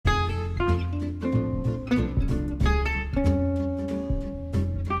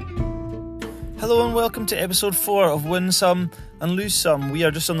Hello and welcome to episode 4 of Win Some and Lose Some. We are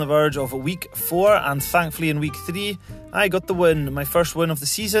just on the verge of week 4 and thankfully in week 3 I got the win. My first win of the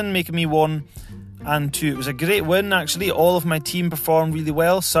season, making me 1 and 2. It was a great win actually. All of my team performed really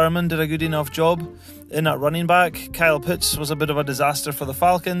well. Sermon did a good enough job in at running back. Kyle Pitts was a bit of a disaster for the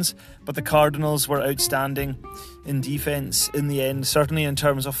Falcons, but the Cardinals were outstanding in defence in the end, certainly in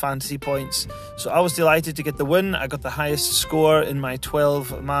terms of fantasy points. So I was delighted to get the win. I got the highest score in my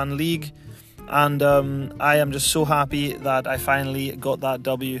 12-man league. And I am just so happy that I finally got that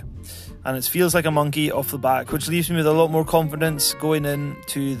W. And it feels like a monkey off the back, which leaves me with a lot more confidence going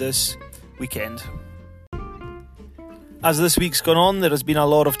into this weekend. As this week's gone on, there has been a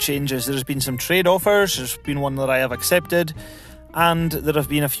lot of changes. There's been some trade offers, there's been one that I have accepted, and there have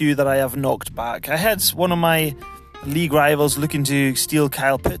been a few that I have knocked back. I had one of my league rivals looking to steal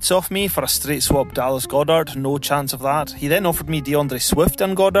Kyle Pitts off me for a straight swap Dallas Goedert. No chance of that. He then offered me DeAndre Swift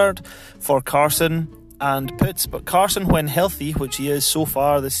and Goddard for Carson and Pitts, but Carson, when healthy, which he is so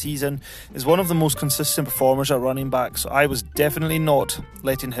far this season, is one of the most consistent performers at running back, so I was definitely not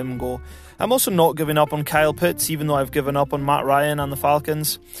letting him go. I'm also not giving up on Kyle Pitts, even though I've given up on Matt Ryan and the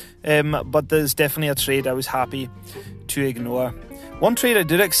Falcons, but there's definitely a trade I was happy to ignore. One trade I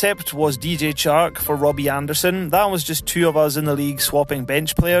did accept was DJ Chark for Robbie Anderson. That was just 2 of us in the league swapping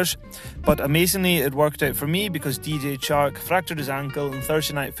bench players, but amazingly it worked out for me because DJ Chark fractured his ankle in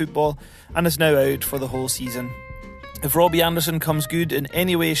Thursday Night Football and is now out for the whole season. If Robbie Anderson comes good in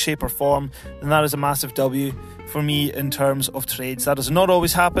any way, shape or form, then that is a massive W for me in terms of trades. That does not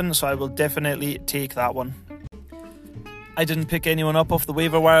always happen, so I will definitely take that one. I didn't pick anyone up off the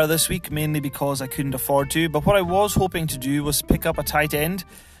waiver wire this week, mainly because I couldn't afford to, but what I was hoping to do was pick up a tight end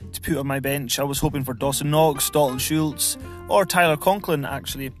to put on my bench. I was hoping for Dawson Knox, Dalton Schultz, or Tyler Conklin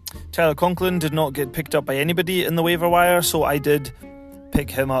actually. Tyler Conklin did not get picked up by anybody in the waiver wire, so I did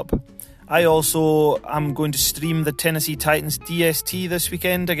pick him up. I also am going to stream the Tennessee Titans DST this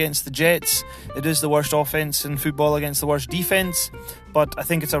weekend against the Jets. It is the worst offense in football against the worst defense, but I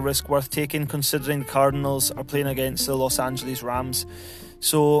think it's a risk worth taking considering the Cardinals are playing against the Los Angeles Rams.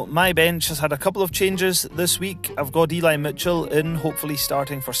 So my bench has had a couple of changes this week. I've got Eli Mitchell in, hopefully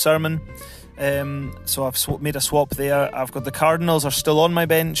starting for Sermon. So I've made a swap there. I've got the Cardinals are still on my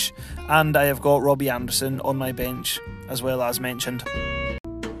bench, and I have got Robbie Anderson on my bench as well as mentioned.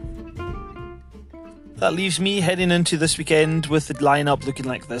 That leaves me heading into this weekend with the lineup looking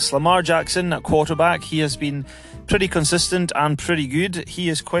like this. Lamar Jackson at quarterback. He has been pretty consistent and pretty good. He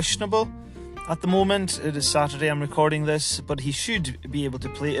is questionable at the moment. It is Saturday, I'm recording this, but he should be able to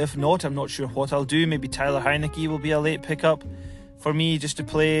play. If not, I'm not sure what I'll do. Maybe Tyler Heineke will be a late pickup for me just to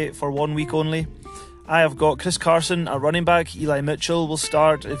play for 1 week only. I have got Chris Carson at running back. Eli Mitchell will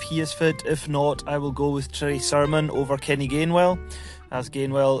start if he is fit. If not, I will go with Trey Sermon over Kenny Gainwell, as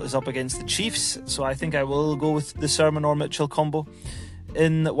Gainwell is up against the Chiefs, so I think I will go with the Sermon or Mitchell combo.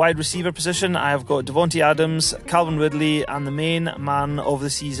 In the wide receiver position, I have got Devontae Adams, Calvin Ridley, and the main man of the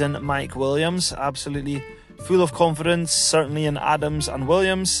season, Mike Williams. Absolutely full of confidence, certainly in Adams and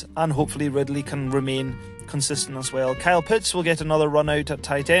Williams, and hopefully Ridley can remain consistent as well. Kyle Pitts will get another run out at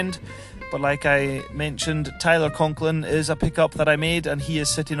tight end, but like I mentioned, Tyler Conklin is a pickup that I made, and he is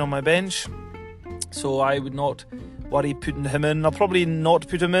sitting on my bench, so I would not worry putting him in. I'll probably not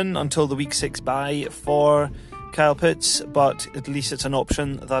put him in until the week 6 bye for Kyle Pitts, but at least it's an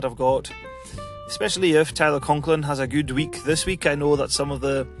option that I've got. Especially if Tyler Conklin has a good week this week. I know that some of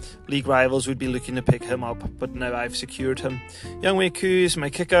the league rivals would be looking to pick him up, but now I've secured him. Younghoe Koo is my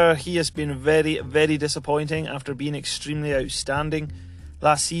kicker. He has been very, very disappointing after being extremely outstanding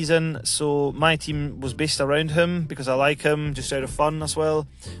last season, so my team was based around him because I like him just out of fun as well.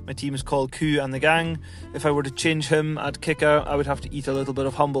 My team is called Koo and the Gang. If I were to change him at kicker, I would have to eat a little bit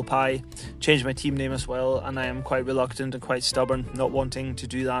of humble pie, change my team name as well, and I am quite reluctant and quite stubborn, not wanting to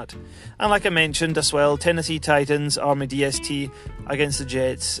do that. And like I mentioned as well, Tennessee Titans are my DST against the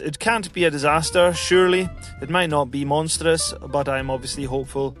Jets. It can't be a disaster, surely. It might not be monstrous, but I'm obviously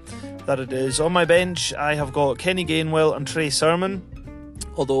hopeful that it is. On my bench, I have got Kenny Gainwell and Trey Sermon,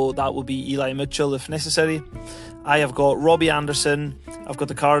 although that will be Eli Mitchell if necessary. I have got Robbie Anderson, I've got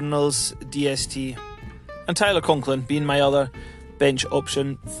the Cardinals, DST, and Tyler Conklin being my other bench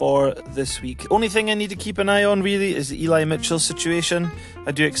option for this week. Only thing I need to keep an eye on really is the Eli Mitchell situation.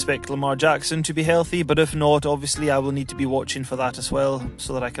 I do expect Lamar Jackson to be healthy, but if not, obviously I will need to be watching for that as well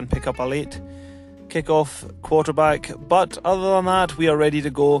so that I can pick up a late kickoff quarterback. But other than that, we are ready to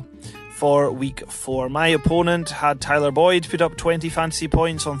go for week 4. My opponent had Tyler Boyd put up 20 fantasy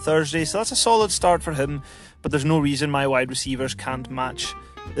points on Thursday, so that's a solid start for him, but there's no reason my wide receivers can't match,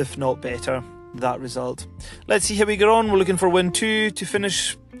 if not better, that result. Let's see how we get on. We're looking for win 2 to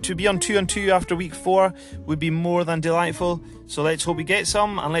finish to be on 2-on-2 after week 4 would be more than delightful. So let's hope we get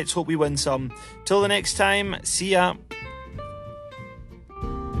some, and let's hope we win some. Till the next time, see ya.